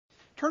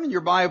Turn in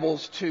your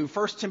Bibles to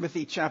 1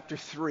 Timothy chapter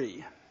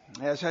 3.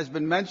 As has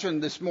been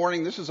mentioned this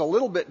morning, this is a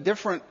little bit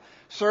different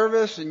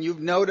service, and you've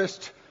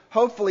noticed,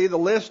 hopefully, the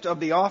list of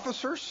the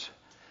officers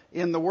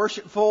in the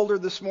worship folder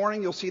this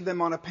morning. You'll see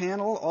them on a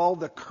panel, all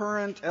the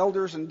current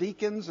elders and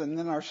deacons, and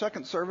then our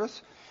second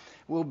service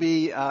will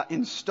be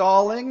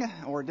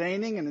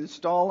ordaining and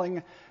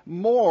installing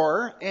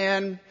more.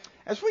 And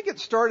as we get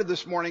started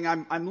this morning,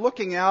 I'm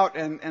looking out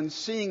and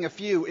seeing a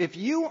few. If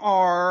you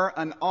are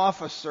an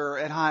officer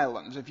at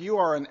Highlands, if you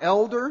are an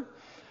elder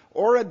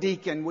or a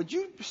deacon, would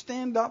you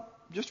stand up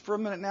just for a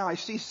minute now? I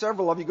see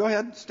several of you. Go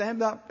ahead,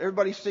 stand up.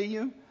 Everybody see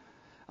you?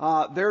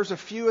 There's a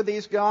few of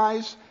these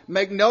guys.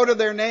 Make note of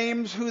their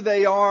names, who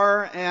they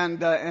are,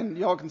 and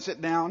y'all can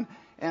sit down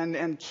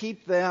and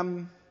keep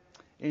them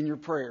in your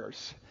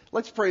prayers.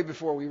 Let's pray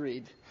before we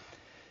read.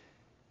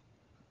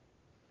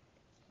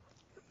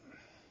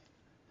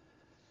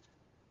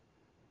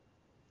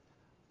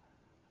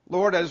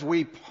 Lord, as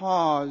we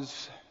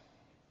pause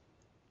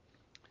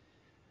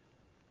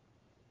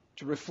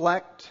to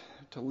reflect,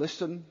 to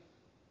listen,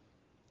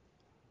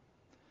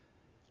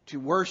 to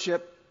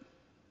worship,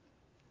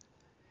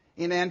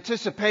 in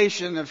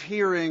anticipation of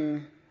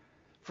hearing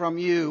from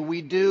you,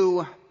 we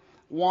do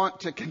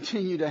want to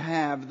continue to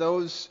have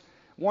those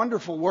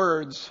wonderful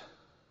words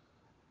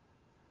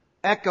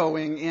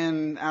echoing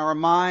in our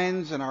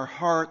minds and our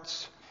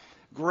hearts.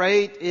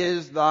 Great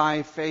is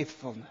thy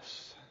faithfulness.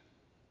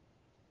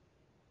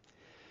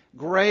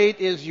 Great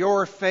is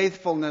your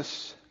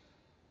faithfulness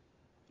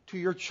to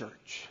your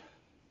church,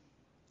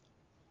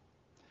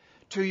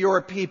 to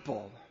your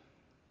people,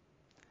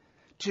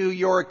 to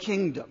your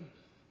kingdom,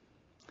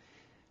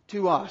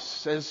 to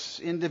us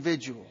as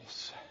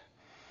individuals.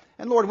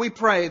 And Lord, we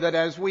pray that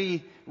as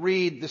we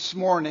read this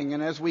morning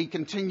and as we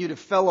continue to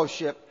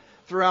fellowship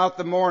throughout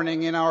the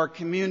morning in our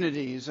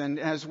communities, and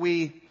as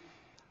we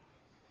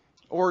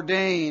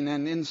ordain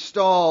and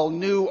install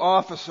new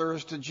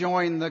officers to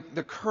join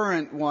the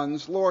current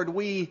ones, Lord,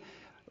 we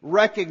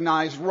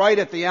recognize right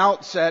at the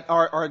outset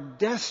our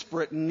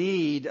desperate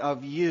need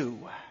of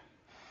you.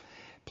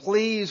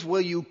 Please will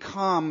you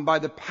come by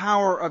the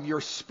power of your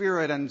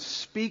Spirit and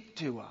speak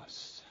to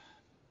us.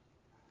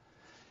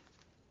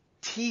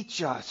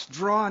 Teach us,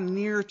 draw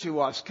near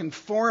to us,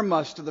 conform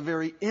us to the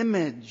very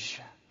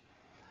image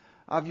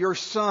of your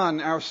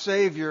Son, our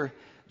Savior,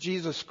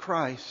 Jesus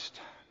Christ.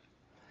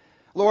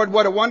 Lord,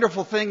 what a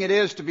wonderful thing it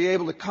is to be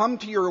able to come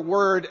to your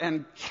word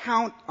and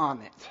count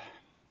on it.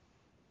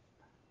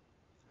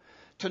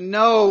 To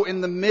know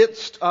in the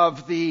midst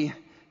of the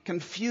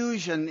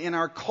confusion in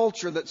our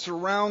culture that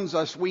surrounds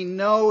us, we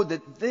know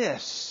that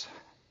this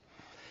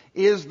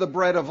is the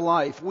bread of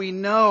life. We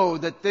know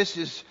that this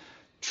is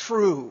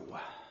true.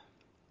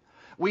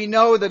 We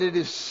know that it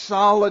is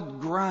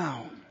solid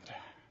ground.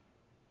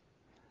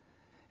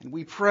 And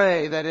we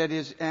pray that it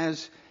is,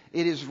 as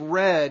it is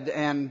read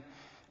and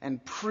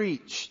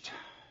preached,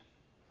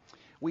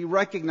 we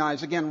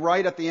recognize again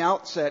right at the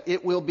outset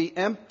it will be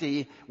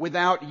empty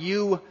without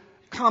you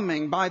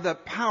coming by the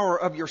power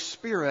of your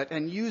Spirit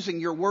and using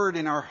your word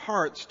in our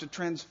hearts to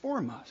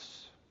transform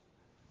us.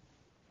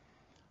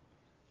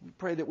 We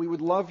pray that we would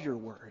love your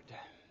word.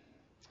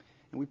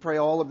 And we pray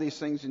all of these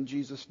things in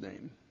Jesus'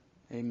 name.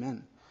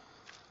 Amen.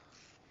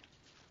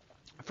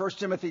 1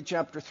 Timothy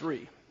chapter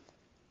 3.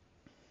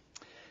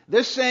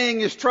 This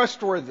saying is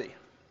trustworthy.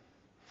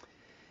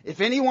 If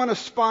anyone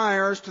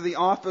aspires to the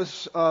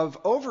office of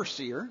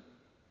overseer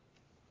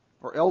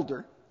or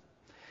elder,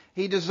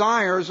 he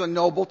desires a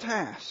noble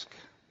task.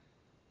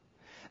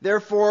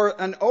 Therefore,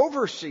 an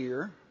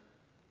overseer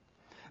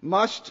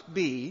must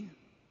be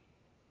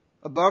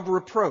above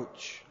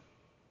reproach,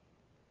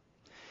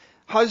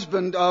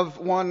 husband of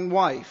one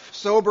wife,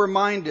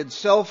 sober-minded,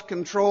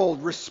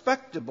 self-controlled,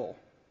 respectable,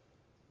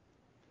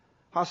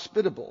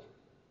 hospitable,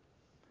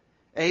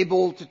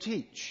 able to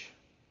teach,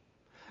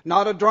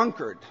 not a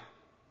drunkard,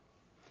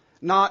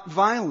 not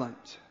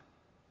violent,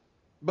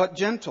 but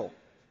gentle,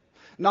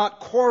 not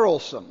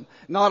quarrelsome,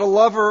 not a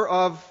lover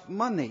of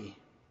money.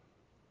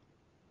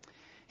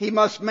 He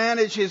must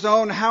manage his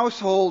own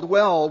household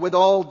well, with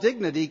all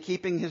dignity,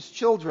 keeping his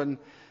children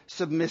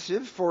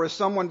submissive. For if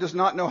someone does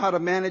not know how to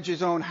manage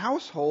his own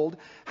household,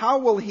 how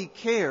will he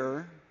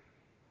care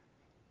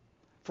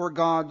for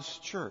God's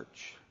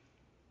church?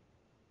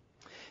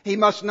 He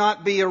must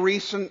not be a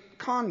recent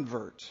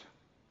convert,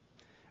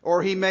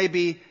 or he may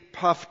be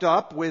puffed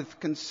up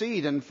with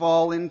conceit and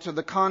fall into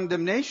the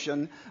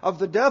condemnation of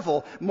the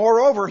devil.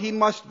 Moreover, he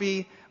must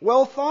be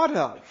well thought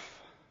of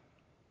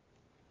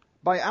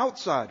by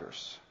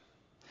outsiders,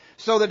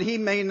 so that he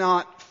may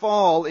not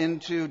fall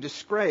into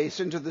disgrace,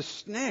 into the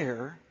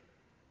snare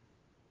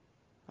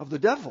of the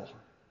devil.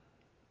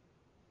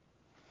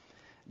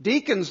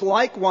 Deacons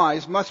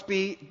likewise must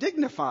be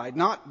dignified,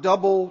 not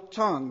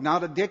double-tongued,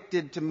 not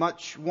addicted to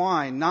much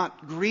wine,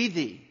 not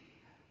greedy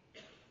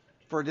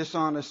for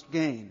dishonest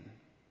gain.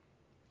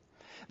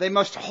 They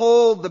must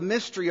hold the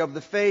mystery of the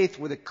faith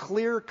with a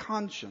clear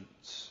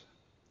conscience.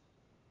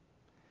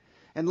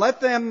 And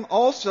let them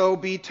also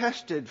be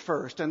tested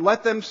first, and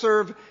let them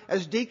serve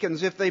as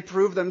deacons if they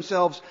prove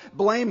themselves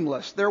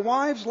blameless. Their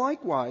wives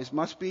likewise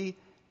must be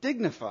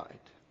dignified,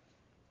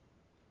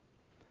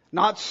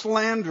 not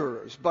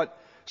slanderers, but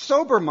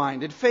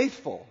sober-minded,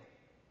 faithful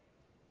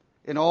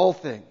in all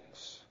things.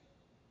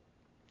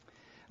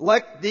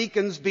 Let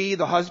deacons be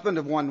the husband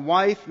of one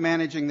wife,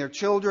 managing their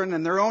children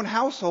and their own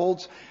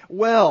households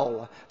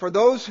well. For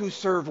those who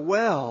serve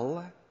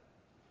well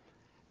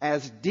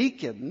as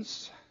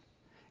deacons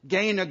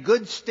gain a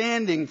good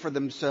standing for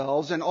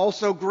themselves and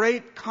also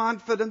great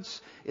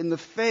confidence in the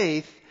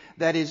faith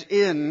that is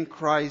in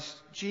Christ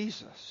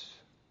Jesus.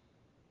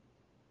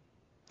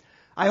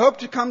 I hope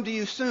to come to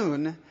you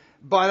soon,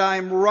 but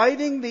I'm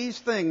writing these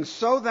things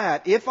so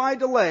that if I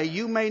delay,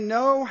 you may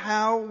know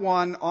how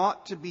one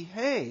ought to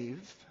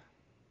behave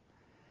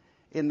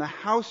in the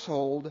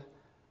household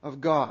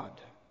of God,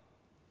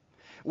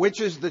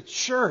 which is the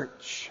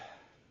church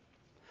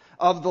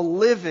of the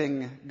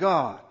living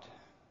God,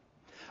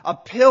 a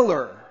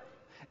pillar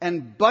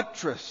and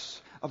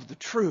buttress of the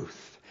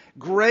truth.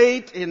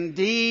 Great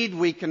indeed,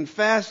 we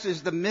confess,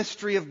 is the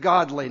mystery of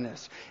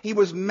godliness. He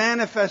was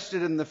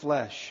manifested in the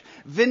flesh,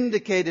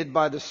 vindicated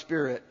by the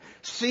Spirit,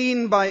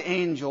 seen by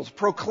angels,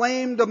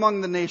 proclaimed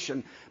among the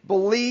nation,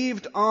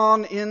 believed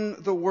on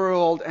in the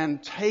world,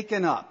 and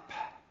taken up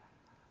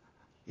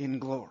in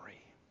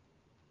glory.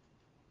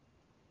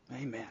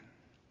 Amen.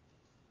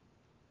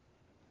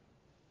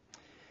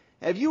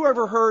 Have you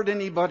ever heard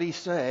anybody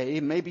say,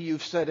 maybe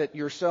you've said it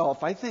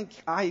yourself, I think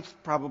I've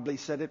probably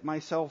said it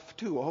myself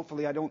too,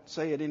 hopefully I don't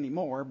say it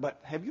anymore, but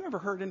have you ever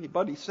heard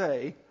anybody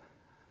say,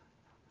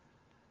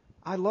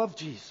 I love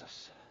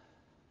Jesus,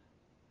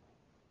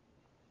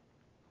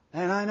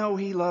 and I know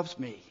He loves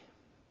me,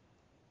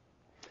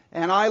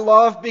 and I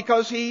love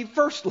because He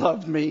first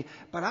loved me,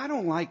 but I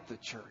don't like the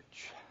church.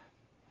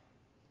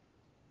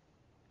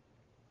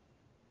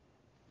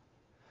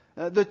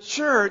 The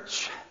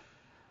church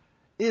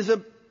is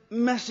a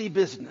messy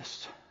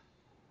business.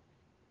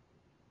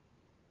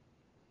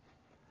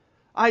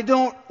 I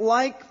don't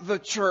like the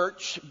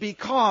church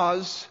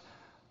because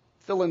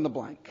fill in the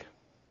blank.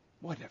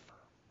 Whatever.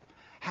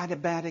 Had a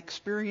bad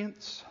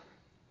experience.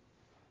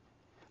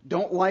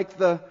 Don't like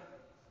the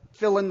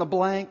fill in the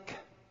blank.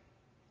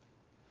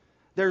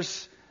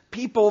 There's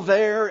people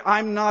there.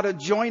 I'm not a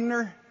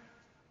joiner.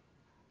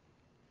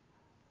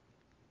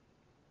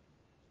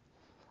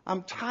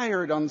 I'm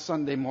tired on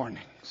Sunday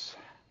mornings.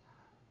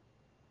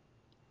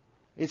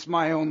 It's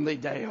my only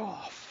day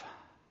off.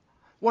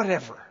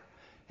 Whatever.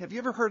 Have you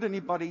ever heard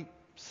anybody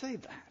say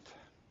that?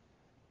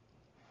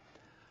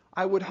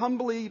 I would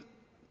humbly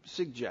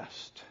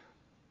suggest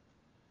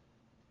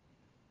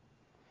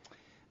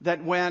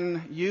that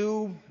when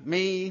you,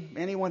 me,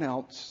 anyone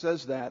else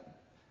says that,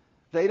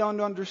 they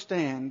don't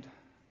understand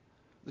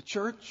the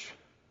church,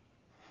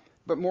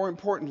 but more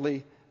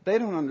importantly, they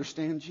don't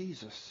understand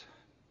Jesus.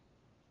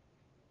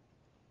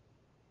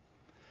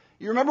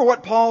 You remember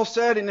what Paul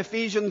said in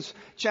Ephesians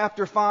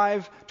chapter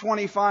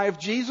 5:25,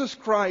 Jesus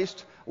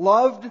Christ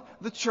loved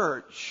the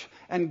church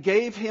and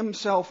gave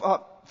Himself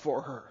up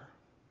for her.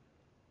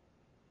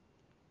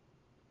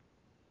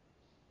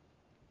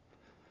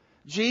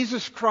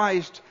 Jesus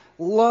Christ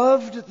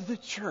loved the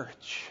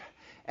church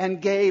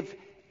and gave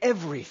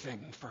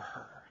everything for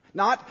her.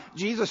 Not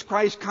Jesus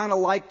Christ kind of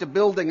liked a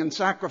building and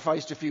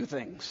sacrificed a few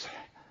things.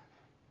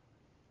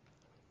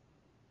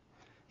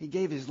 He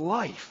gave His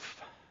life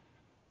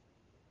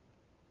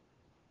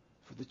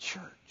for the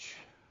church.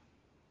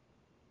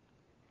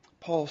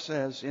 Paul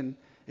says in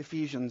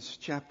Ephesians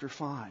chapter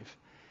 5,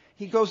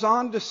 he goes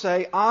on to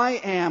say, I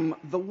am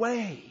the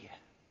way.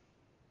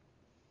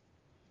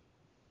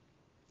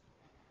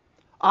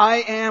 I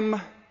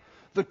am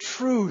the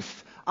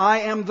truth.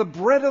 I am the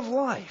bread of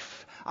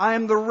life. I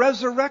am the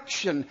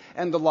resurrection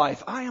and the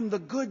life. I am the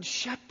good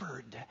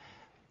shepherd.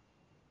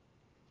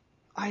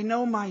 I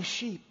know my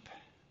sheep.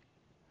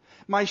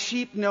 My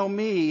sheep know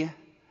me,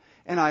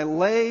 and I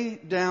lay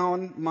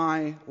down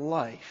my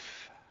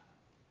life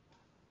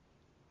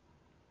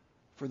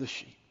for the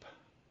sheep.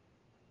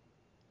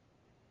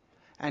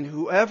 And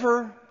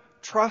whoever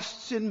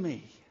trusts in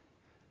me,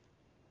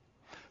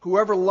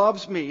 whoever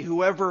loves me,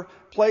 whoever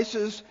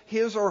places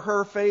his or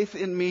her faith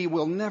in me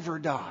will never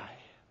die,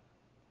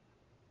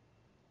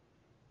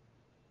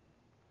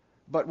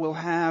 but will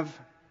have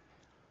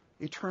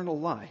eternal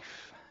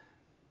life.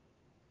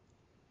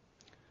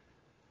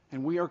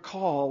 And we are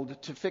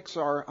called to fix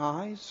our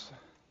eyes,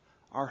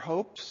 our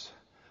hopes,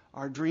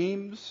 our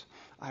dreams,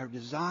 our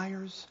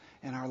desires,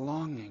 and our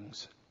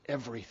longings,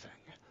 everything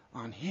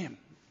on Him.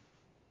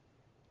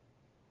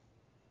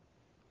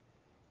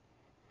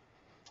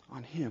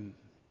 On Him.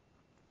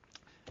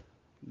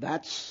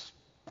 That's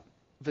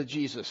the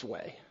Jesus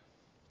way.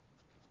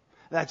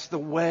 That's the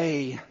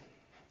way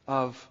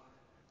of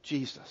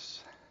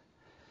Jesus.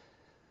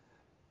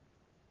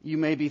 You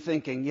may be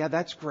thinking, yeah,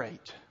 that's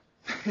great.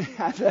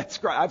 That's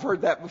great. I've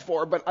heard that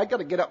before, but I got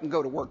to get up and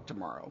go to work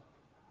tomorrow.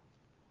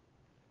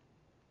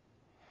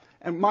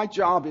 And my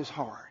job is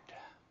hard.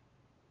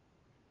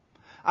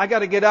 I got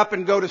to get up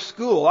and go to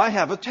school. I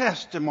have a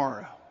test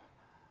tomorrow.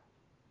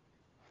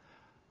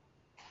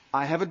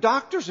 I have a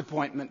doctor's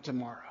appointment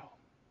tomorrow.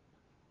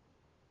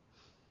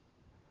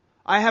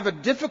 I have a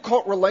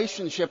difficult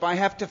relationship I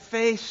have to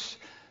face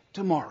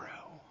tomorrow.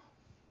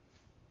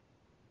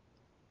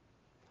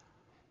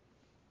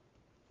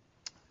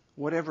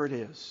 Whatever it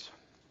is,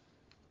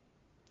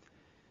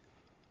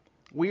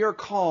 we are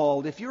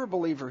called, if you're a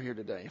believer here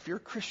today, if you're a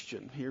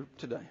Christian here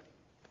today,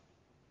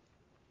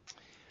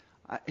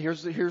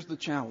 here's the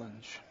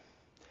challenge.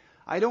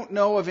 I don't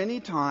know of any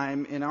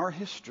time in our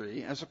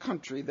history as a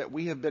country that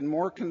we have been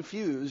more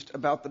confused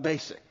about the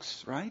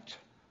basics, right?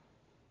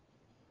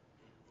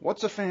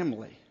 What's a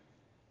family?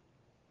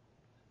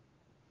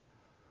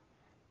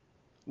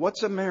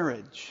 What's a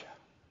marriage?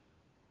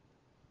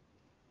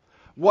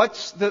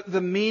 What's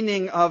the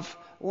meaning of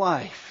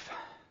life?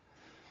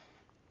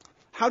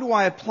 How do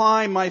I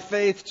apply my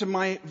faith to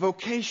my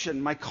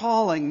vocation, my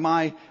calling,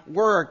 my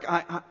work?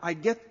 I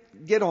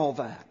get all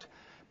that.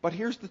 But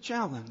here's the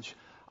challenge.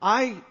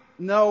 I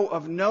know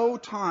of no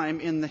time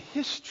in the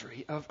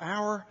history of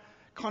our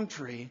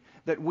country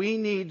that we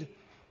need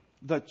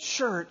the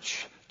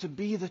church to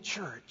be the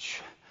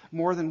church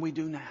more than we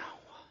do now.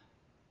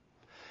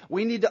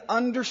 We need to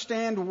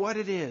understand what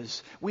it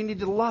is. We need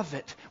to love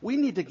it. We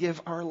need to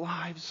give our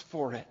lives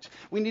for it.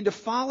 We need to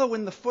follow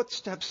in the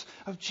footsteps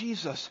of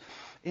Jesus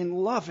in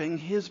loving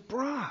His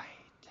bride.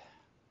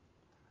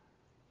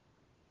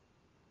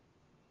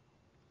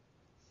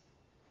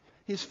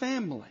 His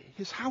family,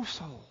 His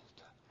household,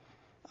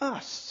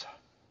 us.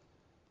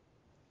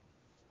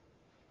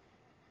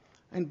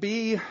 And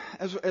be,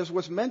 as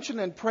was mentioned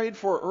and prayed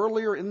for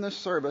earlier in this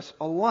service,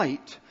 a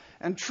light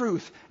and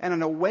truth and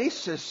an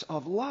oasis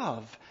of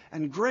love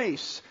and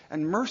grace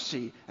and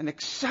mercy and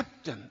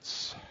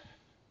acceptance.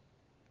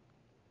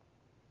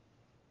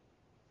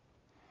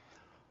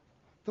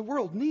 The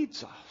world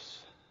needs us.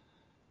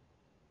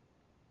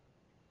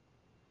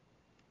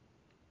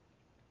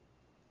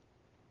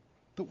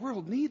 The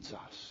world needs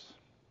us.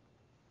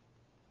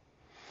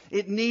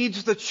 It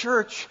needs the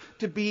church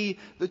to be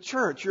the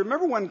church. You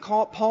remember when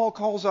Paul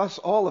calls us,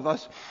 all of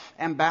us,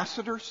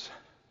 ambassadors?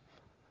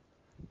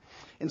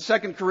 In 2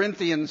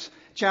 Corinthians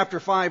chapter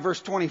 5,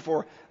 verse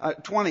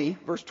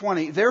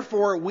 20,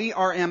 therefore we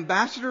are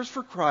ambassadors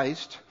for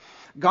Christ,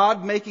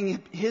 God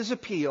making His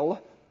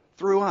appeal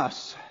through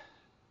us.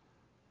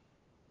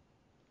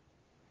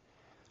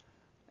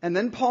 And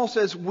then Paul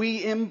says,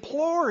 we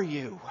implore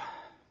you,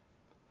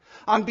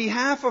 on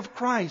behalf of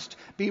Christ,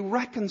 be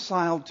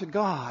reconciled to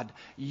God.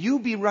 You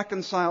be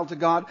reconciled to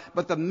God,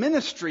 but the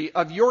ministry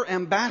of your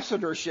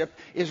ambassadorship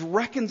is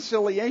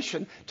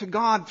reconciliation to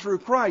God through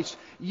Christ.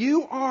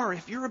 You are,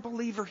 if you're a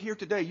believer here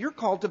today, you're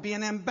called to be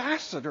an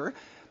ambassador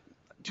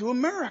to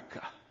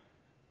America.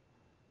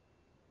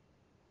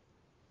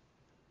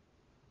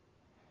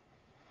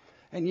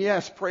 And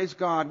yes, praise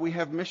God, we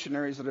have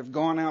missionaries that have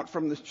gone out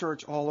from this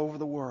church all over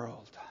the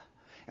world.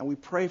 And we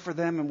pray for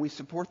them and we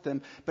support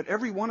them. But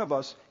every one of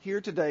us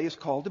here today is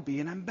called to be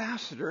an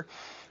ambassador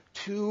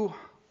to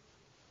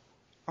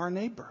our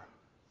neighbor,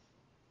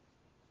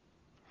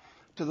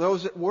 to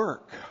those at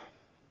work,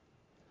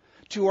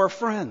 to our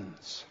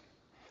friends,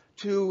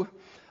 to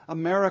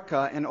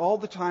America, and all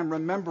the time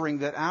remembering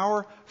that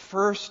our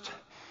first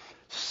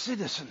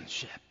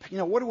citizenship. You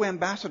know, what do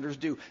ambassadors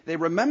do? They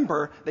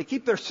remember, they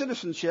keep their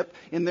citizenship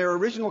in their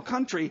original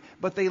country,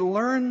 but they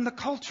learn the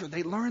culture,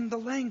 they learn the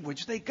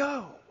language, they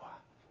go.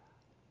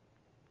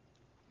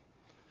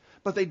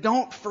 But they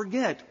don't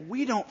forget,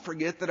 we don't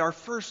forget that our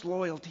first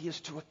loyalty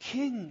is to a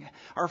king.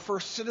 Our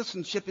first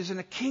citizenship is in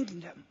a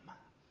kingdom.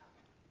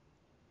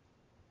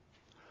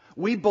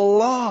 We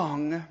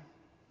belong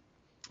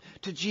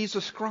to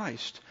Jesus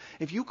Christ.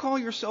 If you call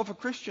yourself a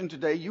Christian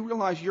today, you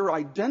realize you're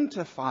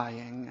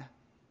identifying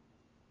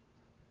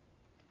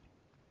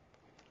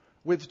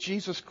with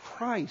Jesus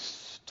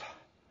Christ.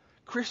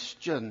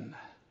 Christian.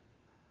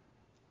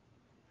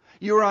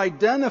 You're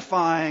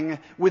identifying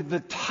with the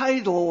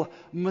title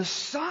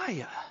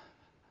Messiah.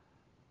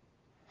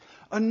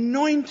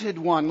 Anointed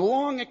one,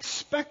 long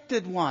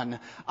expected one.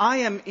 I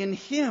am in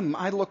Him.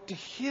 I look to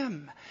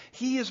Him.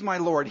 He is my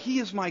Lord. He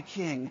is my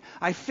King.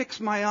 I fix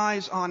my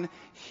eyes on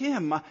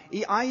Him.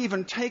 I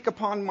even take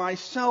upon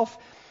myself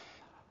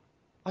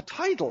a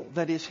title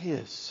that is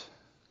His.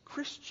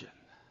 Christian.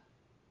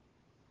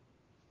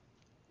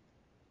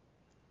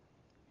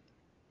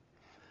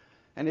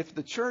 And if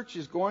the church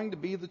is going to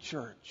be the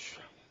church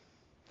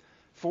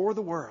for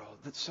the world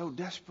that so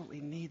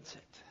desperately needs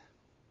it,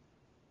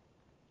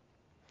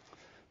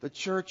 the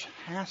church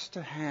has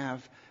to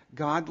have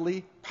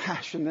godly,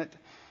 passionate,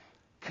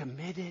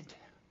 committed,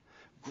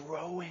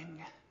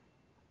 growing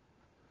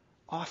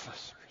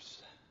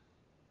officers,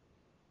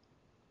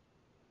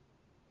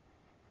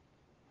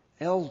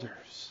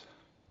 elders,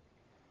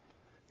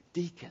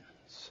 deacons.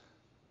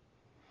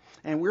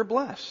 And we're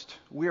blessed.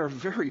 We are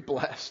very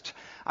blessed.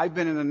 I've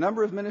been in a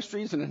number of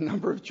ministries and a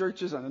number of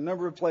churches and a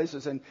number of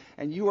places,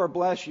 and you are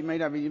blessed. You may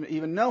not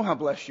even know how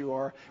blessed you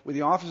are with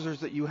the officers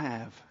that you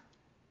have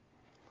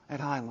at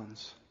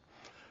Highlands.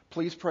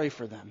 Please pray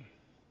for them.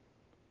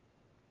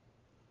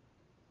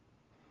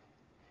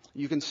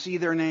 You can see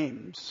their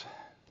names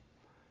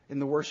in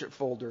the worship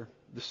folder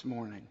this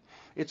morning.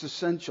 It's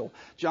essential.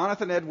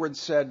 Jonathan Edwards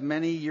said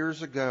many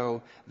years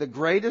ago, the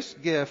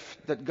greatest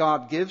gift that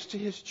God gives to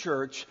His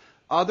church,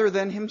 other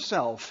than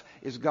Himself,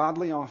 is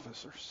godly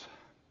officers.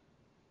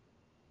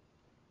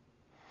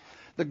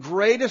 The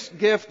greatest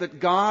gift that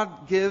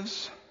God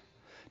gives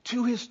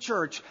to His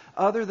church,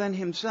 other than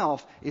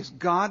Himself, is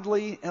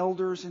godly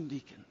elders and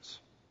deacons.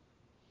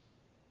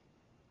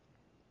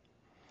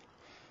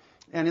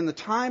 And in the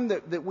time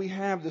that we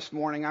have this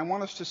morning, I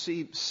want us to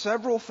see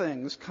several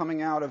things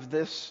coming out of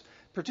this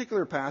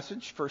particular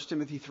passage, 1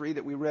 Timothy 3,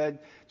 that we read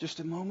just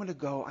a moment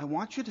ago. I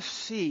want you to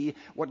see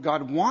what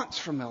God wants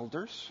from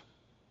elders,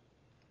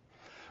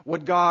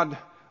 what God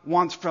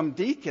wants from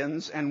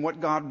deacons, and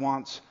what God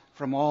wants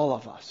from all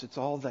of us. It's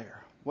all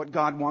there. What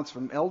God wants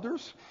from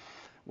elders,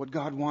 what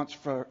God wants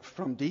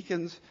from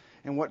deacons,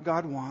 and what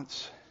God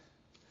wants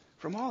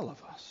from all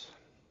of us.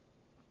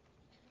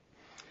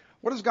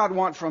 What does God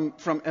want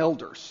from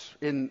elders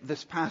in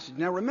this passage?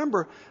 Now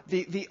remember,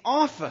 the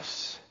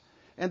office,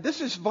 and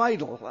this is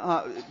vital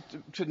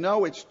to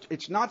know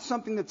it's not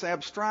something that's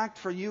abstract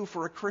for you,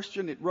 for a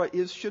Christian.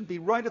 It should be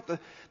right at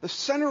the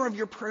center of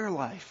your prayer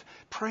life,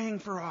 praying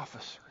for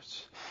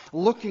officers,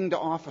 looking to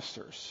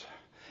officers,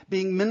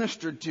 being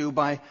ministered to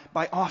by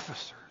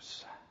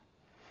officers.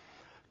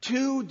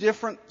 Two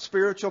different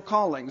spiritual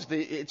callings.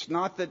 It's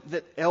not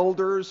that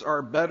elders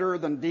are better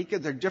than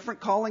deacons. They're different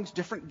callings,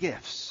 different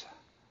gifts.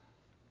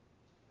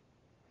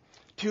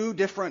 Two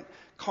different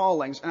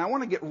callings. And I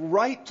want to get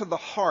right to the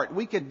heart.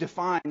 We could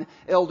define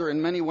elder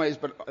in many ways,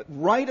 but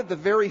right at the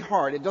very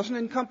heart, it doesn't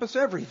encompass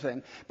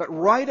everything, but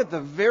right at the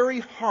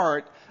very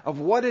heart of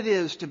what it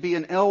is to be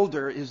an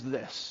elder is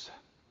this: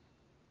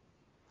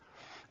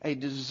 a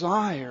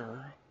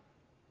desire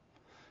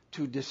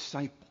to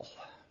disciple.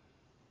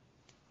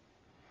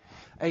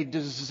 A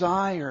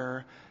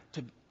desire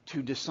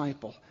to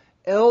disciple.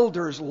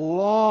 Elders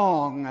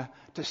long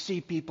to see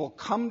people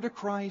come to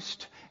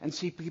Christ and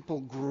see people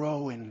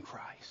grow in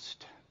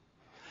Christ.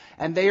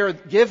 And they are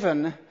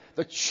given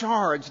the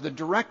charge, the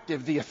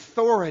directive, the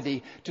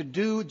authority to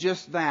do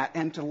just that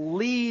and to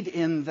lead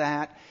in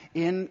that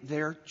in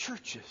their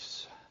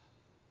churches.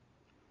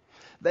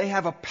 They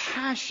have a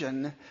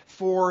passion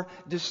for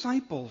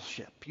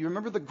discipleship. You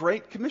remember the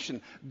Great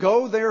Commission.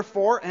 Go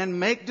therefore and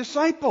make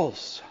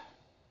disciples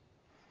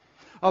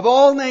of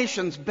all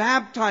nations,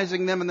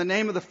 baptizing them in the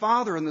name of the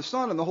Father and the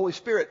Son and the Holy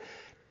Spirit,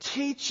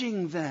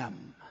 teaching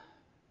them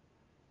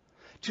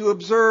to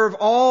observe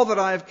all that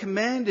I have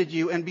commanded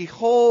you, and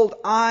behold,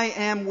 I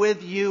am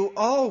with you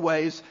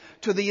always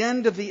to the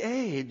end of the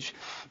age.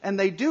 And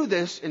they do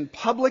this in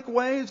public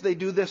ways, they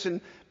do this in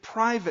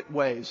private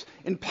ways.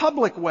 In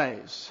public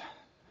ways,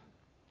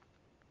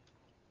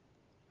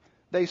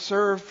 they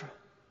serve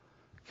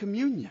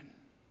communion.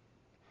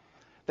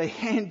 They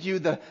hand you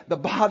the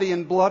body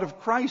and blood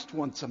of Christ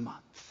once a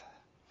month.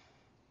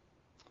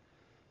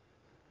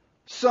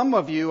 Some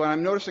of you, and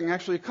I'm noticing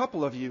actually a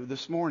couple of you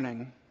this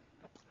morning,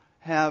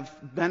 have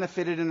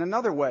benefited in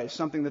another way,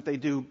 something that they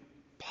do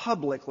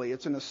publicly.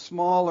 It's in a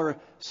smaller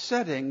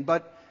setting,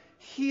 but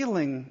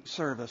healing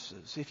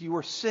services. If you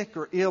were sick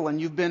or ill and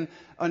you've been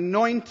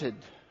anointed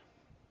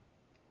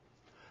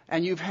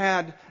and you've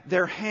had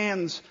their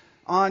hands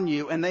on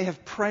you and they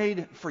have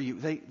prayed for you,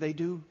 they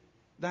do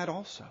that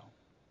also.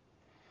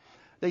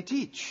 They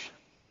teach.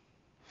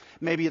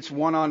 Maybe it's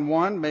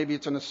one-on-one, maybe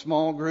it's in a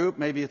small group,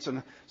 maybe it's in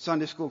a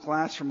Sunday school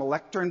class from a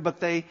lectern, but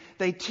they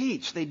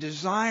teach. They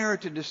desire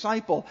to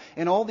disciple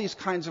in all these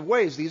kinds of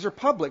ways. These are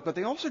public, but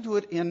they also do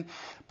it in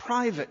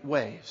private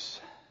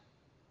ways.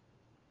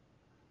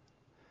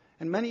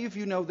 And many of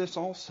you know this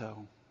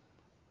also.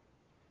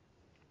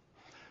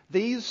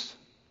 These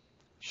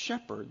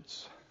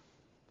shepherds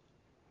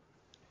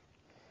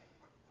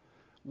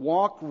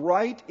walk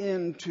right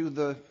into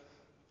the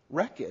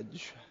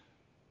wreckage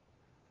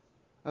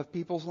of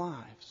people's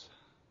lives.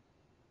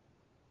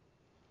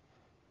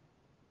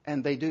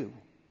 And they do.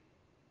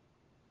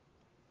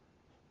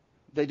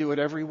 They do it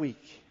every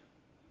week.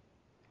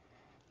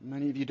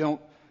 Many of you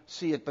don't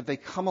see it, but they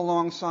come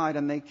alongside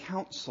and they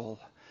counsel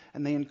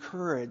and they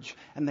encourage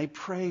and they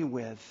pray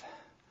with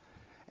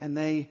and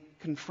they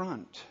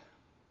confront.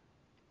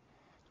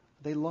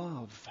 They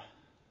love.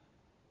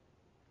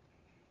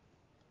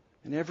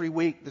 And every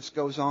week this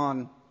goes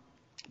on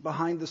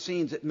behind the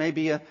scenes. It may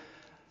be a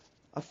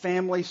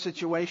family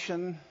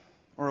situation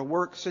or a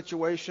work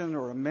situation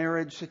or a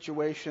marriage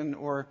situation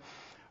or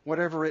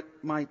whatever it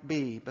might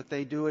be. But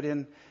they do it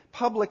in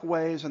public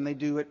ways and they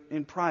do it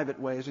in private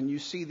ways. And you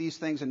see these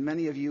things, and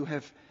many of you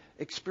have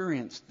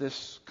experienced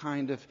this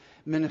kind of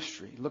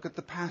ministry. Look at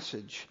the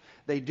passage.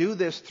 They do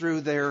this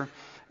through their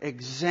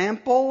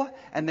example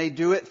and they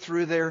do it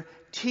through their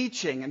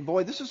teaching. And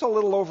boy, this is a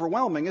little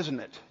overwhelming,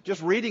 isn't it?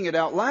 Just reading it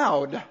out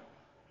loud.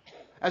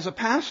 As a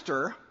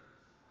pastor,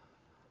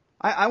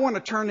 I want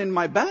to turn in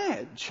my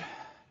badge.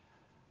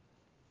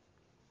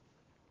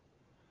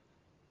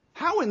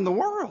 How in the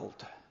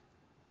world?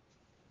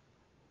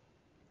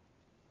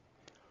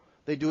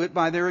 They do it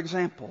by their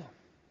example.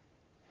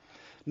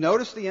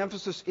 Notice the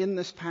emphasis in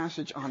this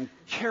passage on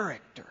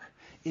character,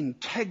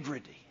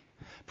 integrity,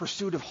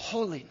 pursuit of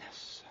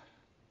holiness.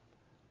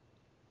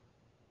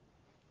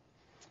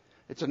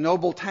 It's a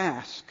noble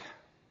task.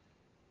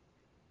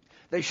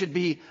 They should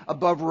be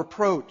above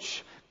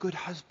reproach, good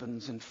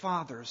husbands and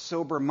fathers,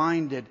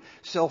 sober-minded,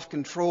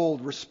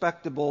 self-controlled,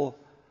 respectable,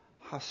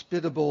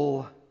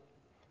 hospitable.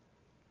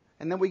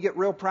 And then we get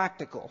real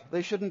practical.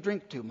 They shouldn't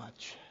drink too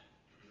much.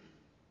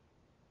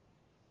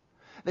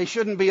 They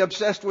shouldn't be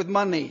obsessed with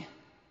money.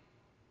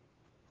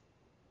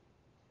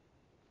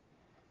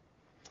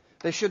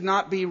 They should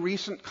not be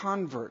recent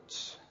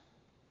converts.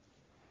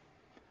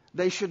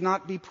 They should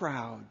not be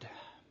proud.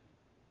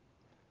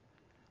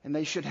 And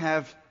they should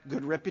have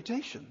good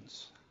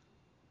reputations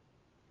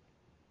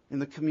in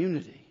the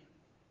community.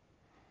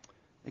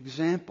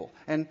 Example.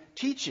 And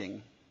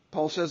teaching.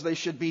 Paul says they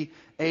should be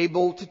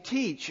able to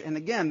teach. And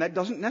again, that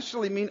doesn't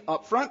necessarily mean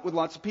up front with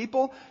lots of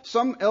people.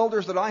 Some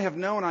elders that I have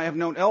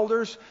known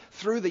elders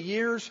through the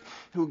years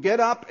who get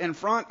up in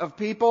front of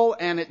people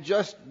and it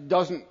just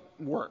doesn't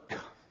work.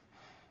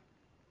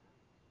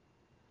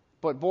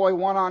 But boy,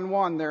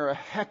 one-on-one, they're a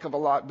heck of a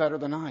lot better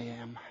than I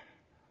am.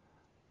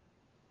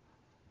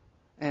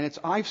 And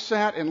I've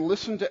sat and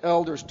listened to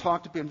elders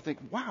talk to people and think,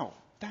 wow,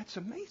 that's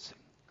amazing.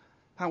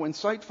 How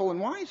insightful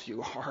and wise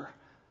you are.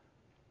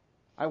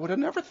 I would have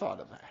never thought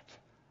of that.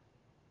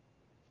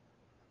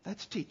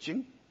 That's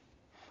teaching.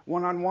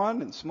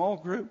 One-on-one in small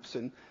groups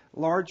and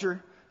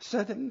larger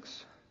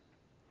settings.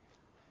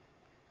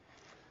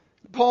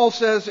 Paul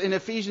says in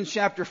Ephesians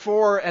chapter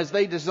 4, as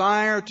they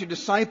desire to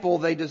disciple,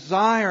 they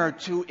desire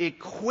to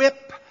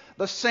equip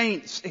the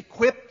saints,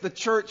 equip the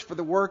church for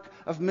the work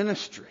of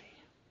ministry.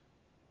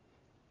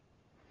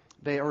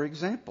 They are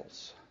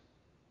examples.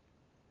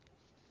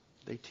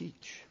 They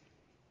teach.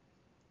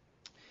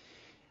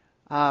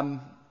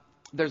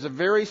 There's a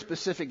very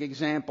specific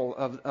example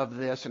of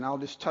this, and I'll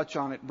just touch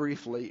on it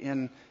briefly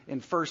in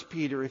 1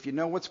 Peter. If you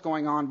know what's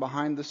going on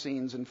behind the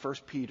scenes in 1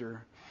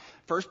 Peter,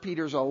 1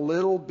 Peter's a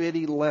little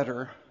bitty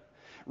letter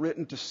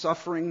written to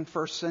suffering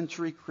first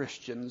century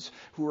Christians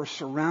who are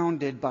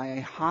surrounded by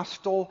a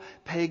hostile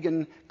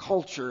pagan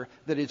culture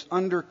that is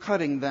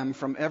undercutting them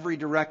from every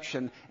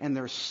direction, and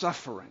they're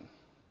suffering.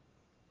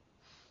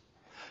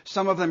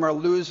 Some of them are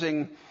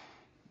losing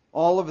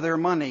all of their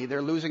money.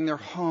 They're losing their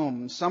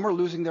homes. Some are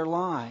losing their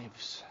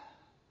lives.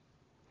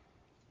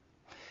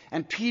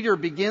 And Peter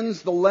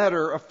begins the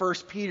letter of 1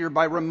 Peter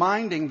by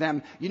reminding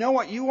them, you know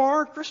what you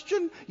are,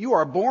 Christian? You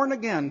are born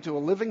again to a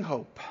living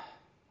hope.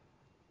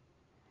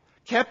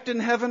 Kept in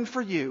heaven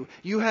for you.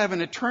 You have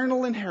an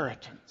eternal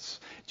inheritance.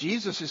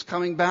 Jesus is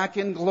coming back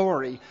in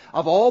glory.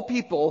 Of all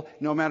people,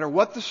 no matter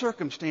what the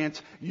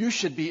circumstance, you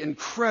should be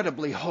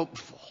incredibly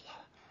hopeful.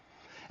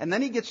 And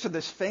then he gets to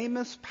this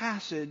famous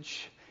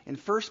passage in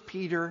 1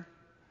 Peter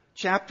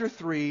chapter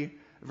 3,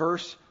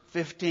 verse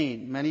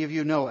 15. Many of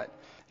you know it.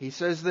 He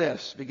says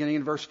this, beginning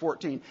in verse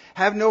 14.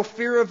 Have no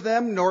fear of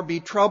them, nor be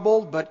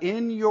troubled, but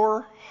in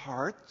your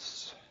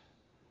hearts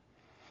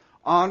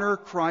honor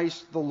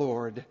Christ the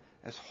Lord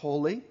as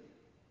holy,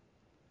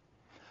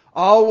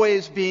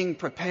 always being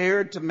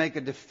prepared to make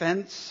a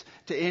defense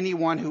to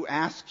anyone who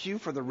asks you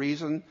for the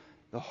reason,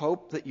 the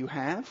hope that you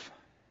have,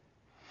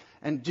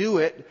 and do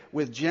it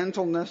with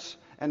gentleness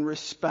and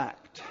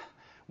respect.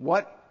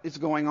 What is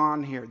going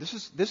on here?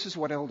 This is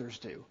what elders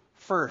do.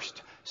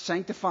 First,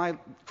 sanctify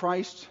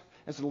Christ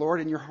as the Lord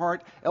in your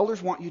heart.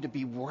 Elders want you to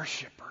be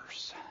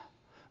worshipers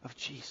of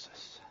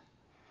Jesus.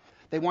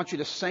 They want you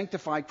to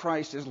sanctify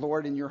Christ as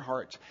Lord in your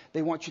heart.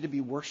 They want you to be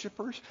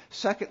worshipers.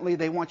 Secondly,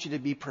 they want you to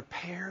be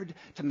prepared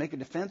to make a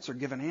defense or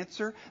give an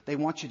answer. They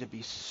want you to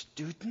be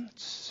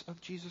students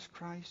of Jesus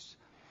Christ.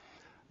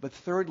 But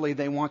thirdly,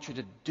 they want you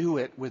to do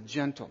it with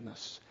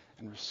gentleness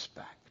and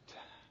respect.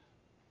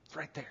 It's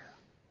right there.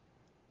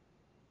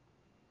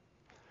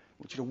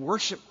 I want you to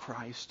worship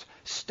Christ,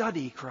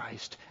 study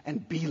Christ,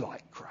 and be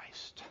like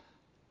Christ.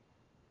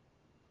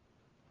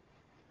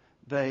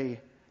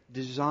 They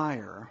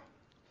desire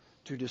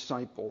to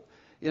disciple.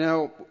 You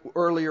know,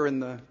 earlier in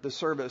the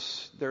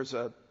service, there's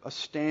a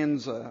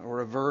stanza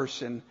or a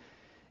verse in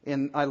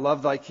I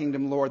Love Thy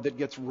Kingdom, Lord, that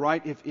gets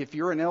right. If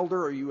you're an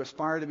elder or you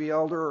aspire to be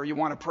elder or you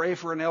want to pray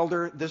for an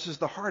elder, this is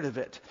the heart of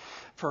it.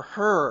 For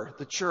her,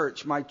 the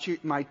church,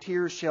 my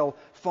tears shall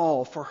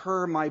fall. For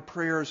her, my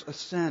prayers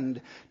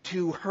ascend.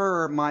 To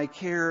her, my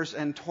cares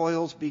and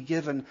toils be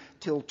given,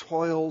 till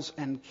toils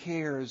and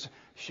cares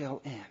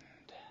shall end.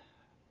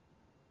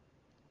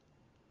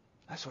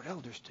 That's what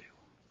elders do.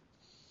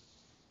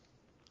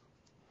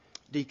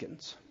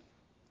 Deacons.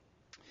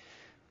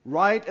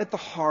 Right at the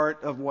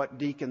heart of what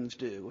deacons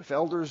do. If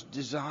elders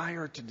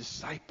desire to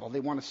disciple,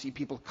 they want to see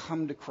people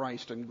come to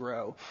Christ and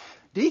grow.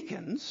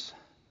 Deacons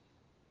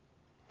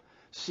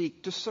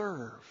seek to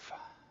serve.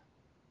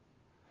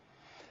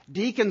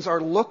 Deacons are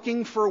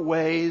looking for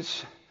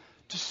ways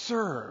to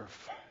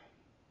serve,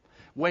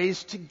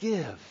 ways to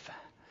give.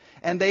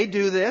 And they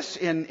do this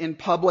in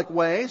public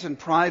ways and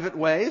private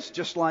ways,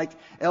 just like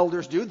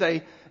elders do.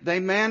 They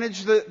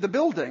manage the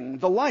building,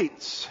 the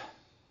lights,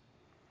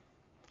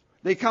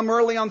 They come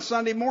early on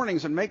Sunday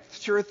mornings and make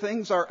sure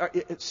things are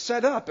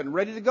set up and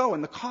ready to go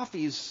and the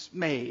coffee's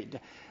made.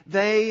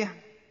 They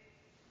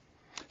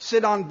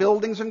sit on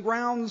buildings and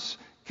grounds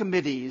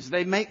committees.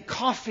 They make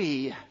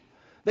coffee.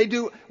 They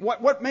do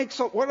what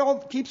all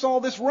keeps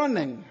all this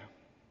running?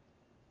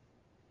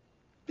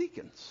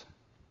 Deacons.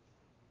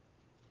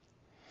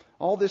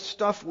 All this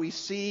stuff we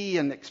see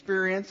and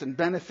experience and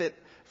benefit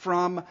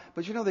from,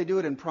 but they do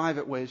it in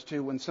private ways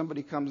too. When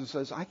somebody comes and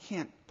says, "I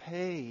can't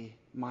pay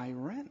my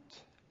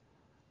rent."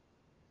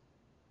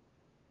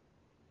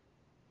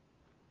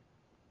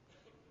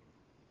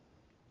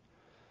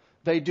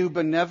 They do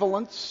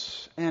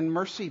benevolence and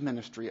mercy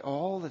ministry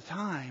all the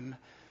time,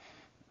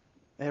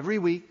 every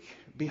week,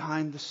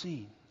 behind the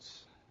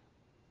scenes,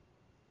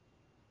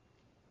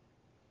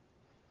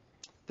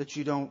 that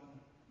you don't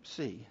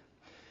see.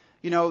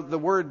 The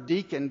word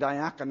deacon,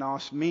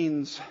 diakonos,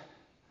 means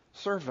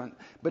servant,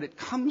 but it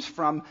comes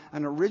from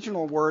an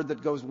original word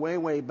that goes way,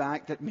 way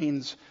back that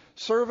means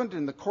servant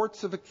in the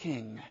courts of a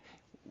king.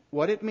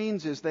 What it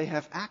means is they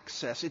have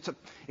access.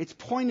 It's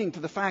pointing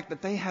to the fact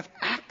that they have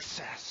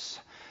access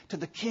to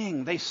the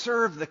king. They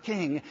serve the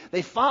king.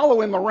 They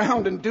follow him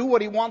around and do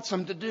what he wants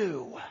them to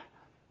do.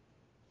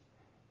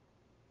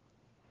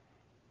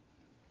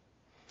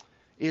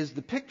 Is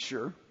the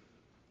picture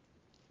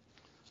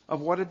of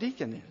what a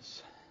deacon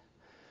is.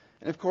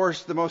 And of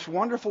course, the most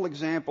wonderful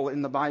example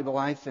in the Bible,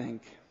 I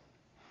think,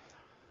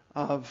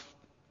 of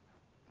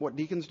what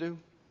deacons do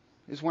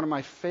is one of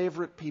my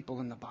favorite people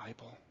in the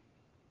Bible,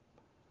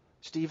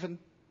 Stephen.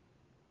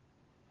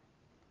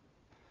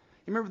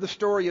 You remember the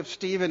story of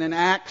Stephen in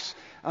Acts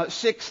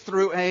 6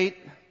 through 8?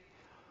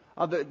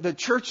 The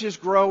church is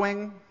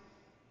growing.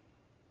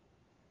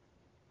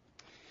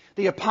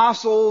 The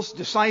apostles,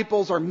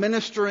 disciples are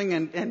ministering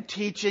and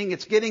teaching.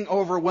 It's getting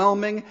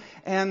overwhelming.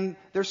 And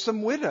there's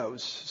some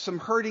widows, some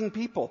hurting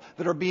people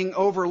that are being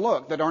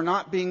overlooked, that are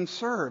not being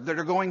served, that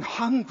are going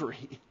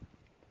hungry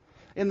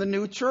in the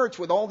new church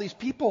with all these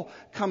people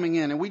coming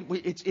in. And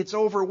it's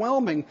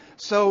overwhelming.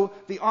 So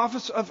the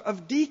office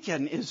of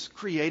deacon is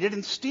created.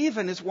 And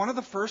Stephen is one of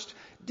the first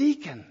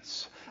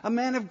deacons. A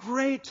man of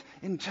great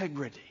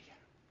integrity.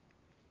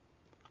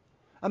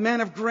 A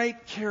man of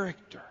great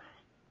character.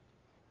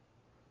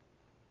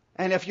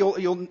 And if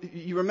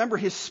you remember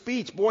his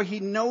speech, boy, he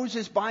knows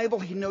his Bible.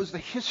 He knows the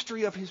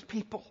history of his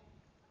people.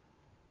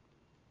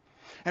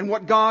 And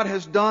what God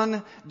has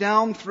done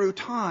down through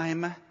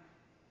time.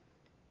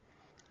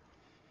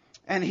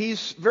 And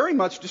he's very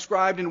much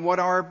described in what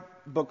our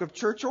book of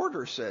church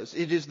order says.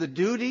 It is the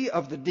duty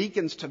of the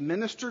deacons to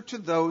minister to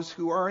those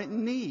who are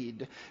in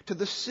need, to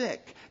the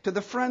sick, to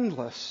the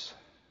friendless,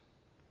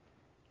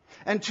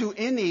 and to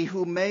any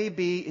who may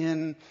be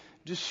in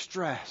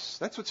distress.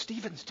 That's what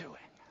Stephen's doing.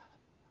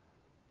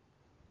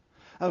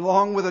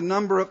 Along with a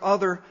number of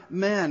other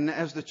men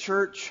as the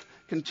church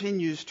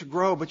continues to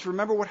grow. But you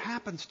remember what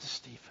happens to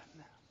Stephen.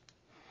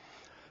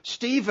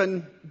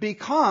 Stephen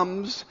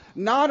becomes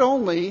not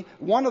only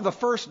one of the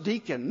first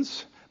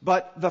deacons,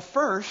 but the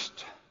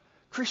first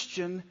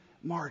Christian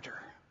martyr.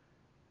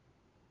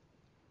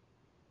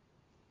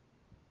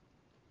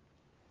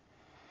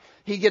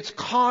 He gets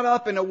caught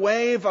up in a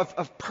wave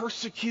of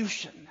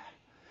persecution.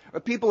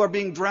 People are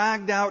being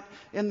dragged out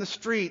in the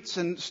streets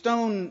and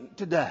stoned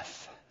to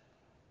death.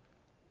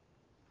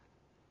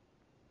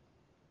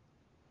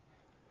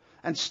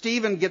 And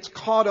Stephen gets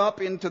caught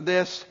up into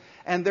this,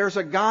 and there's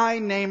a guy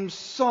named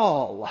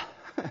Saul,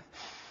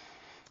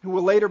 who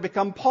will later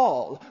become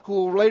Paul,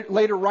 who will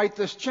later write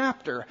this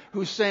chapter,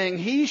 who's saying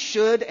he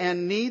should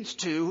and needs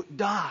to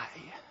die.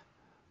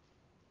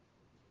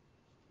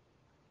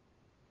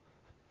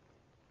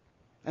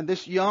 And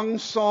this young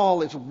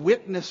Saul is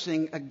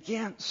witnessing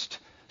against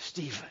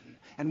Stephen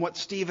and what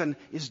Stephen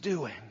is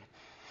doing,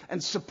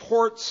 and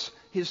supports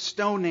his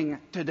stoning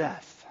to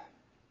death.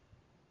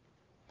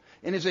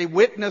 And is a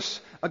witness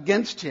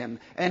against him.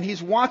 And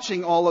he's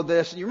watching all of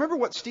this. And you remember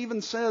what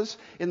Stephen says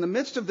in the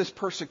midst of this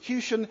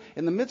persecution,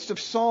 in the midst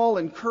of Saul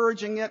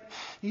encouraging it?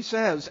 He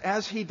says,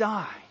 as he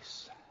dies,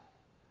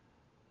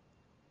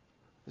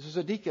 this is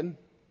a deacon,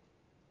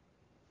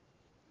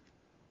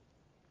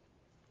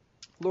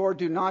 Lord,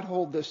 do not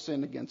hold this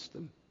sin against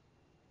them.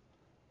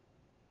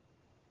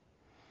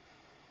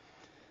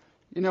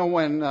 You know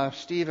when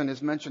Stephen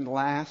is mentioned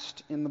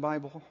last in the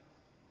Bible?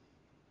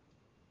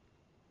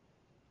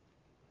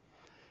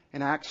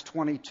 In Acts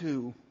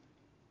 22,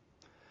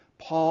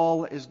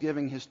 Paul is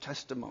giving his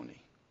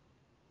testimony.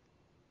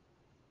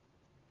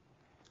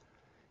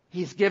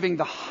 He's giving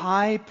the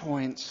high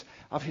points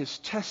of his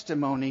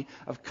testimony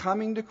of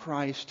coming to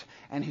Christ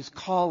and his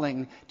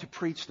calling to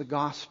preach the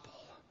gospel.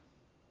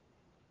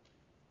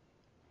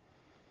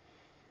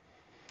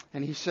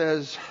 And he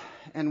says,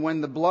 and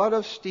when the blood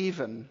of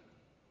Stephen,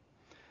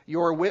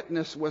 your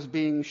witness, was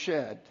being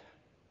shed,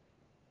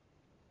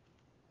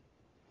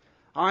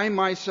 I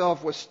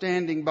myself was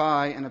standing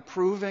by and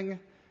approving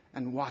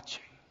and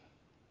watching.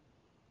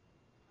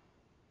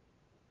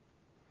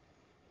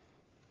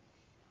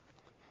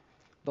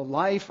 The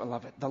life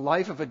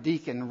of a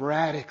deacon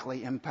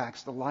radically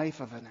impacts the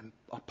life of an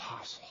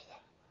apostle.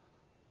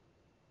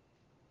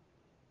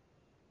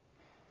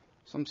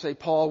 Some say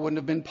Paul wouldn't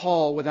have been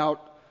Paul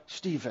without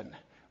Stephen.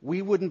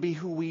 We wouldn't be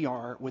who we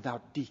are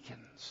without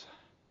deacons.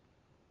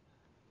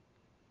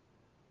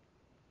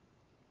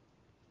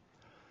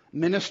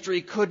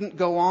 Ministry couldn't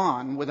go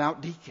on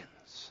without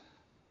deacons.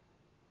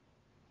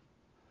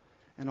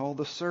 And all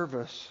the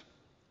service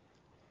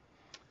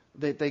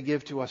that they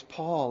give to us,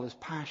 Paul is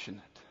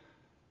passionate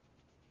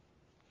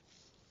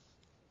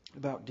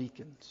about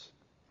deacons.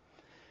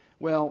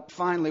 Well,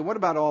 finally, what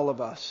about all of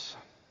us?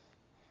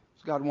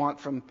 Does God want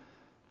from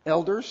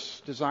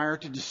elders? Desire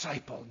to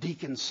disciple.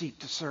 Deacons seek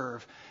to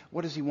serve.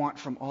 What does He want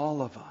from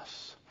all of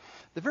us?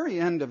 The very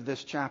end of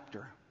this chapter.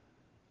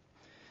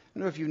 I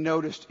don't know if you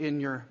noticed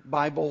in your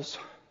Bibles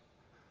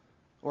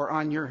or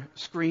on your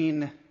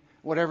screen,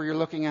 whatever you're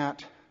looking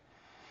at,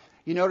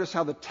 you notice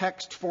how the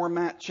text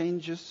format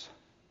changes?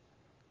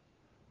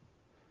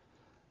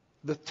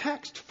 The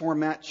text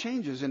format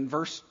changes in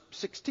verse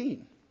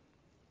 16.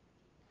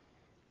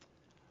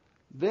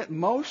 That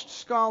most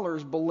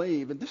scholars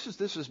believe, and this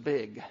is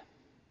big,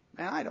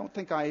 and I don't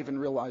think I even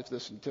realized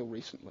this until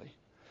recently.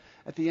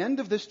 At the end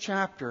of this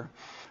chapter,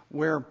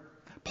 where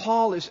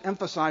Paul is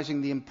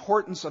emphasizing the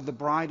importance of the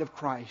bride of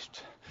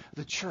Christ,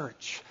 the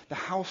church, the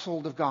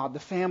household of God, the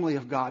family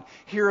of God.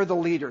 Here are the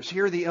leaders,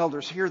 here are the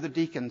elders, here are the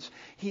deacons.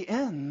 He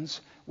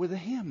ends with a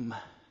hymn.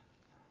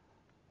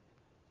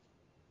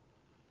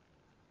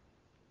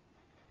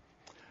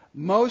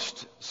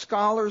 Most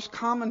scholars,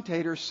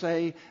 commentators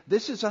say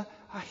this is a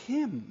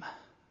hymn.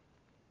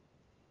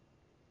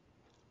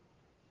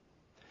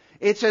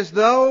 It's as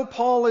though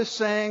Paul is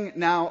saying,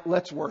 now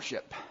let's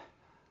worship.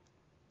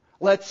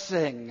 Let's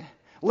sing.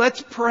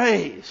 Let's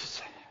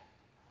praise.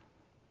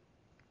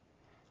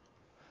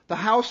 The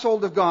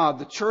household of God,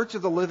 the church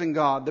of the living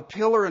God, the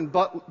pillar and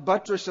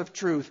buttress of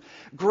truth.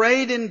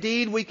 Great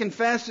indeed, we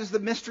confess, is the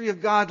mystery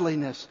of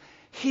godliness.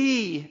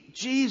 He,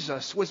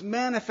 Jesus, was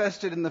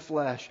manifested in the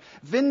flesh,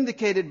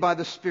 vindicated by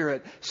the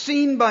Spirit,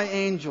 seen by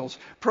angels,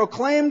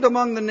 proclaimed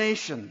among the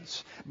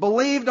nations,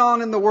 believed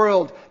on in the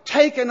world,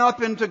 taken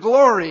up into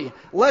glory.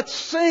 Let's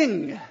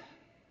sing.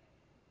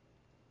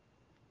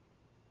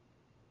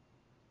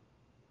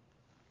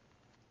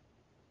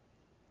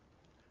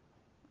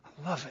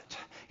 I love it.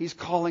 He's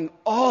calling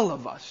all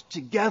of us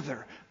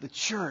together, the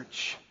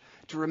church,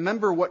 to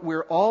remember what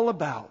we're all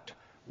about,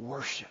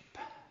 worship.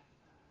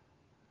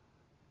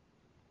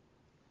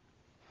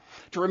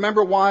 To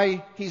remember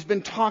why He's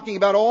been talking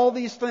about all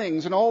these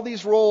things and all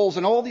these roles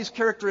and all these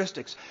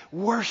characteristics.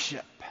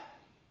 Worship.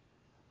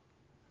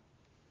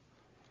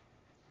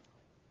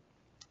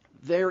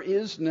 There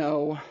is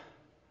no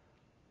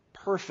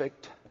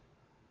perfect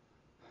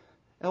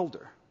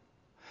elder.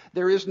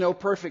 There is no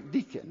perfect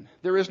deacon.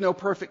 There is no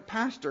perfect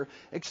pastor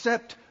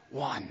except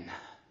one.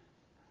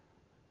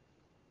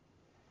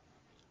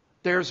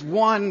 There's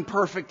one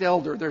perfect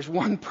elder. There's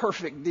one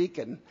perfect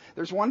deacon.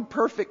 There's one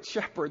perfect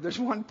shepherd. There's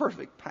one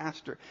perfect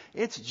pastor.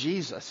 It's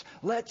Jesus.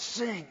 Let's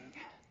sing.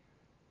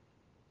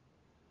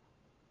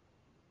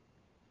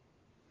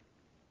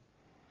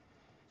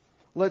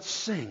 Let's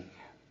sing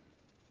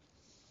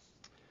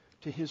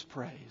to His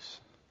praise.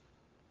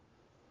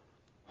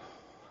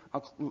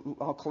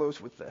 I'll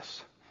close with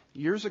this.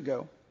 Years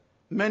ago,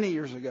 many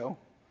years ago,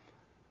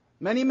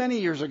 many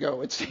years ago,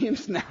 it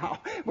seems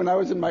now, when I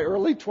was in my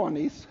early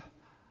 20s,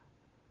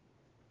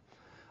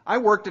 I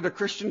worked at a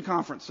Christian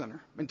conference center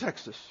in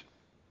Texas.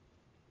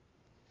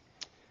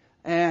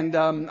 And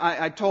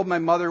I told my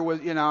mother,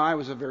 I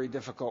was a very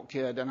difficult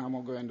kid, and I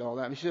won't go into all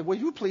that. And she said, will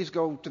you please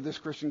go to this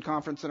Christian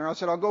conference center? I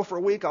said, I'll go for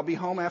a week. I'll be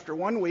home after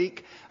 1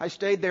 week. I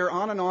stayed there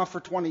on and off for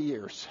 20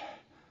 years.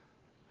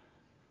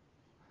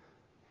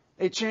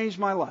 It changed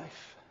my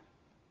life.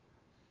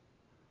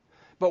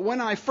 But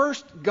when I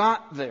first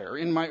got there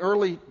in my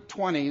early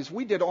 20s,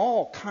 we did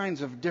all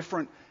kinds of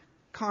different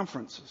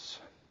conferences.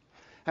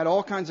 Had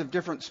all kinds of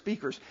different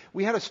speakers.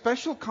 We had a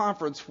special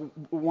conference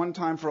one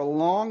time for a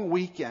long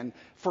weekend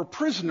for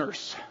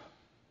prisoners.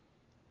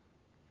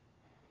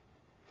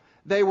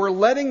 They were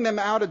letting them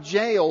out of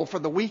jail for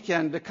the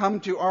weekend to come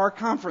to our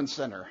conference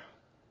center.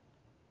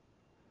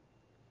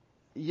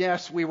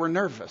 Yes, we were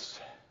nervous.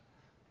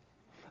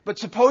 But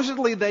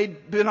supposedly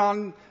they'd been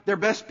on their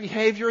best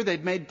behavior.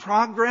 They'd made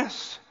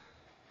progress.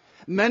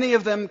 Many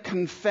of them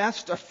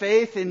confessed a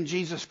faith in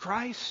Jesus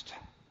Christ.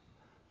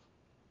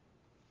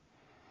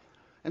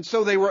 And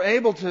so they were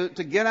able to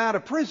get out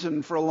of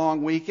prison for a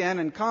long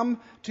weekend and come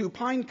to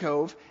Pine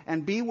Cove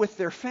and be with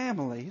their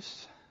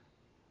families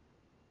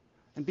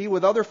and be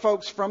with other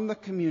folks from the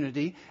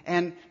community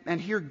and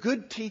hear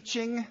good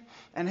teaching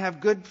and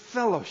have good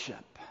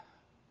fellowship.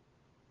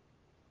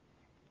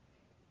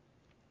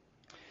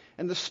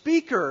 And the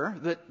speaker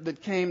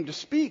that came to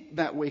speak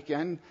that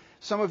weekend,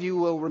 some of you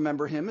will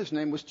remember him. His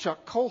name was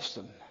Chuck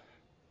Colson.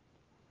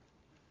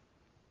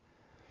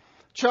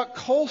 Chuck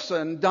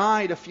Colson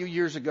died a few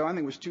years ago. I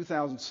think it was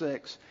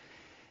 2006.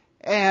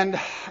 And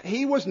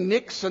he was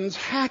Nixon's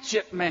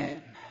hatchet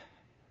man.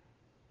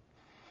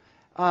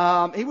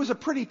 He was a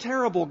pretty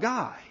terrible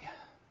guy.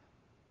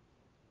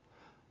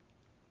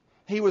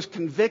 He was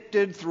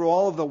convicted through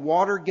all of the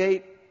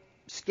Watergate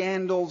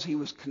scandals. He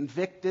was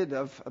convicted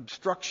of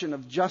obstruction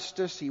of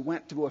justice. He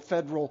went to a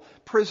federal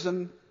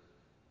prison.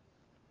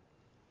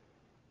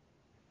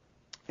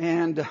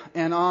 And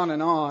on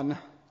and on.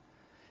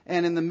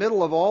 And in the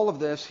middle of all of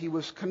this, he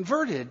was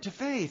converted to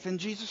faith in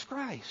Jesus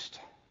Christ.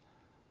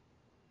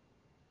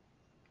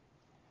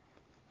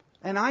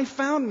 And I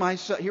found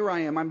myself, here I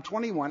am, I'm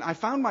 21, I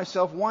found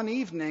myself one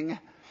evening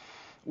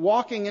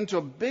walking into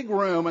a big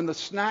room, and the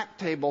snack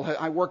table,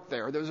 I worked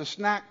there was a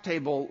snack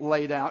table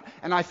laid out,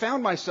 and I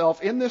found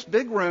myself in this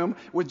big room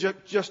with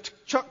just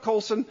Chuck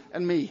Colson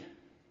and me.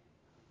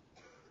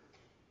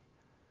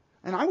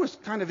 And I was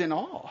kind of in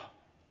awe.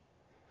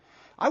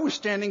 I was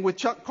standing with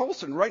Chuck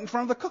Colson right in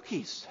front of the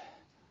cookies.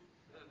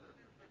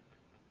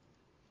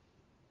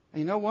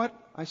 And you know what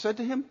I said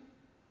to him?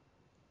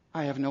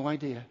 I have no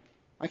idea.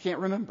 I can't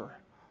remember.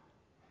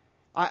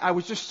 I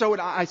was just so,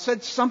 I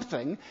said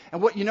something,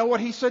 and you know what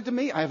he said to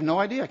me? I have no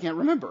idea. I can't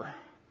remember.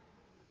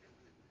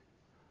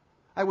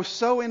 I was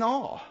so in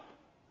awe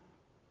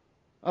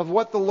of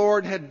what the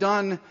Lord had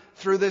done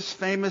through this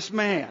famous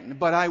man.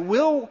 But I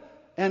will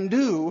and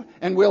do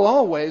and will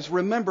always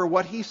remember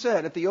what he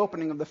said at the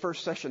opening of the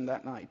first session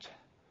that night.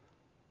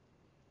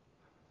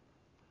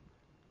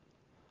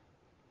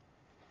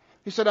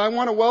 He said, I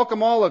want to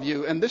welcome all of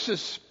you. And this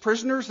is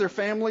prisoners, their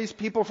families,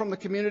 people from the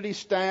community,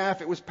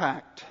 staff. It was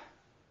packed.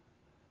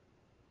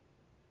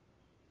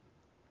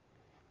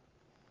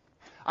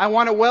 I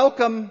want to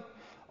welcome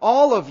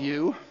all of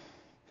you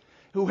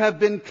who have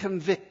been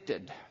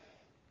convicted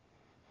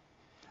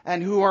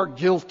and who are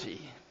guilty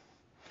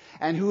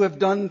and who have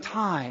done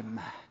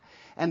time,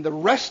 and the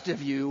rest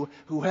of you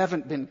who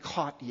haven't been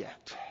caught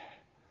yet.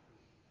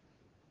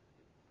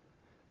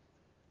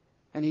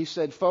 And he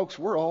said, folks,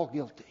 we're all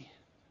guilty.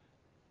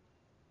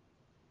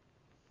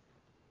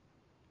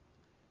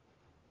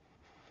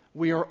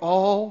 We are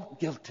all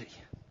guilty.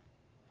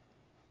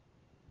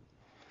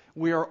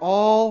 We are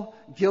all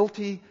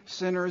guilty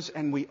sinners,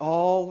 and we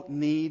all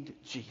need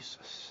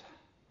Jesus.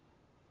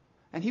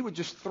 And he would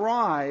just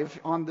thrive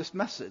on this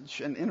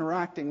message and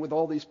interacting with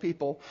all these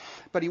people.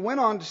 But he went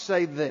on to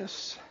say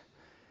this,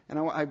 and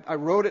I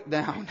wrote it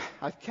down.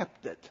 I've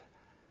kept it.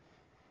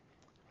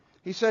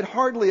 He said,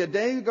 hardly a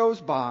day goes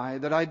by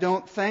that I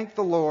don't thank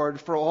the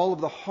Lord for all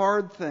of the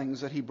hard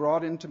things that he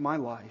brought into my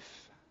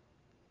life,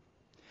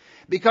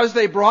 because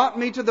they brought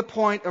me to the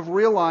point of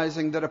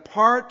realizing that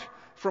apart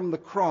from the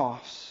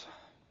cross,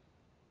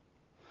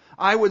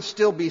 I would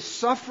still be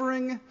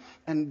suffering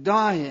and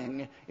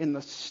dying in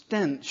the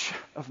stench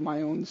of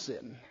my own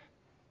sin.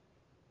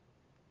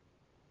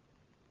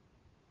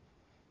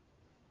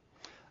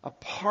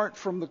 Apart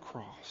from the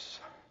cross.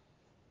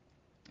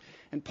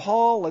 And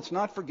Paul, let's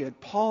not forget,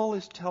 Paul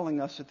is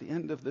telling us at the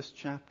end of this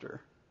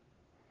chapter,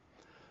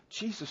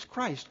 Jesus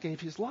Christ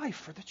gave his life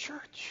for the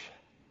church.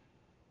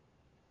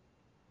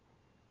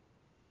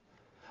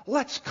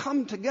 Let's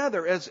come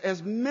together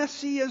as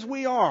messy as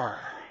we are,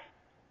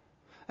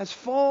 as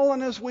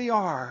fallen as we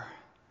are.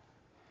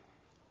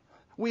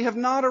 We have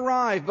not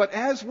arrived, but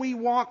as we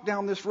walk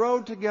down this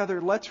road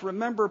together, let's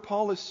remember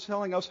Paul is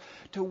telling us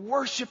to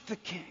worship the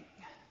King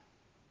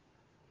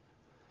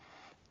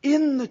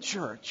in the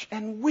church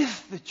and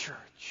with the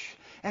church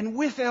and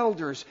with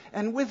elders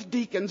and with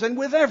deacons and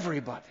with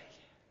everybody.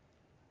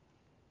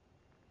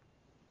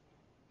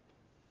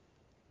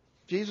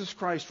 Jesus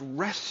Christ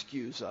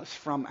rescues us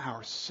from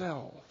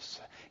ourselves.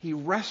 He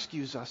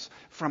rescues us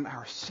from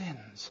our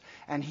sins.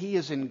 And He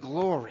is in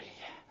glory.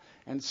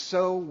 And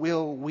so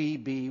will we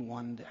be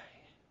one day.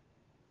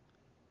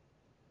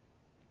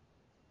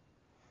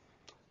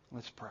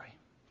 Let's pray.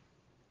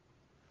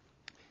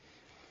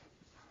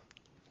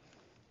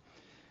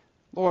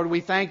 Lord, we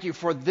thank you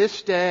for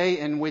this day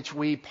in which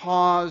we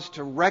pause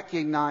to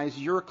recognize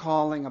your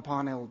calling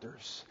upon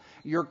elders,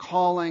 your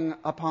calling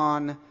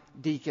upon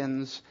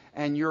deacons,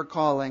 and your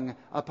calling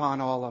upon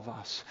all of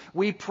us.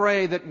 We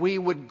pray that we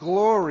would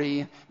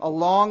glory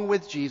along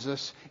with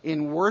Jesus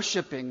in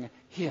worshiping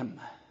Him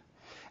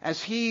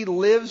as He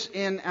lives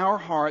in our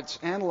hearts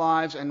and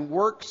lives and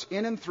works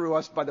in and through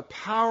us by the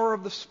power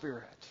of the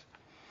Spirit.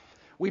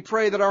 We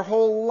pray that our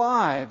whole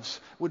lives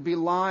would be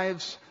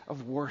lives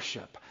of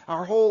worship.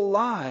 Our whole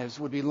lives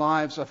would be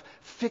lives of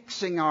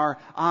fixing our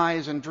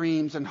eyes and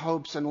dreams and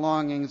hopes and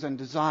longings and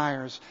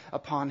desires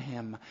upon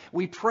Him.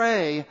 We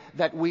pray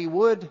that we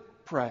would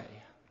pray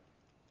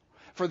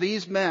for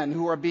these men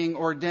who are being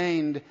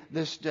ordained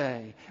this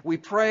day. We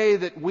pray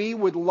that we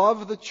would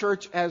love the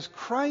church as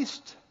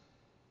Christ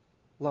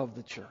loved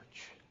the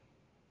church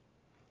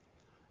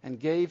and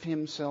gave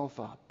Himself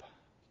up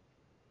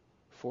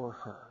for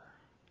her.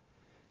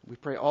 We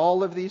pray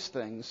all of these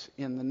things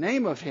in the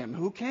name of Him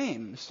who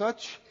came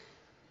such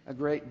a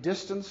great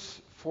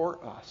distance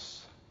for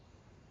us,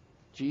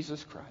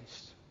 Jesus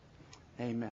Christ. Amen.